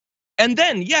And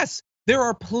then, yes, there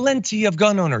are plenty of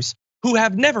gun owners who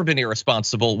have never been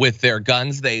irresponsible with their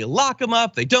guns. They lock them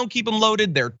up, they don't keep them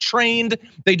loaded, they're trained,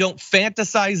 they don't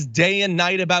fantasize day and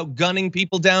night about gunning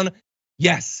people down.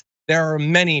 Yes, there are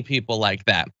many people like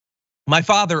that. My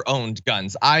father owned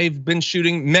guns. I've been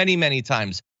shooting many, many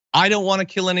times. I don't want to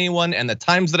kill anyone, and the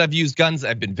times that I've used guns,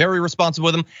 I've been very responsible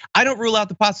with them. I don't rule out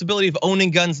the possibility of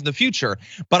owning guns in the future,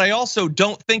 but I also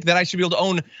don't think that I should be able to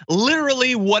own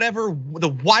literally whatever the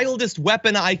wildest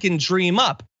weapon I can dream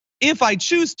up. If I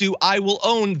choose to, I will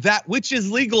own that which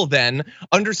is legal then,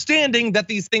 understanding that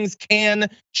these things can,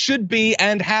 should be,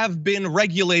 and have been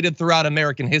regulated throughout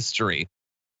American history.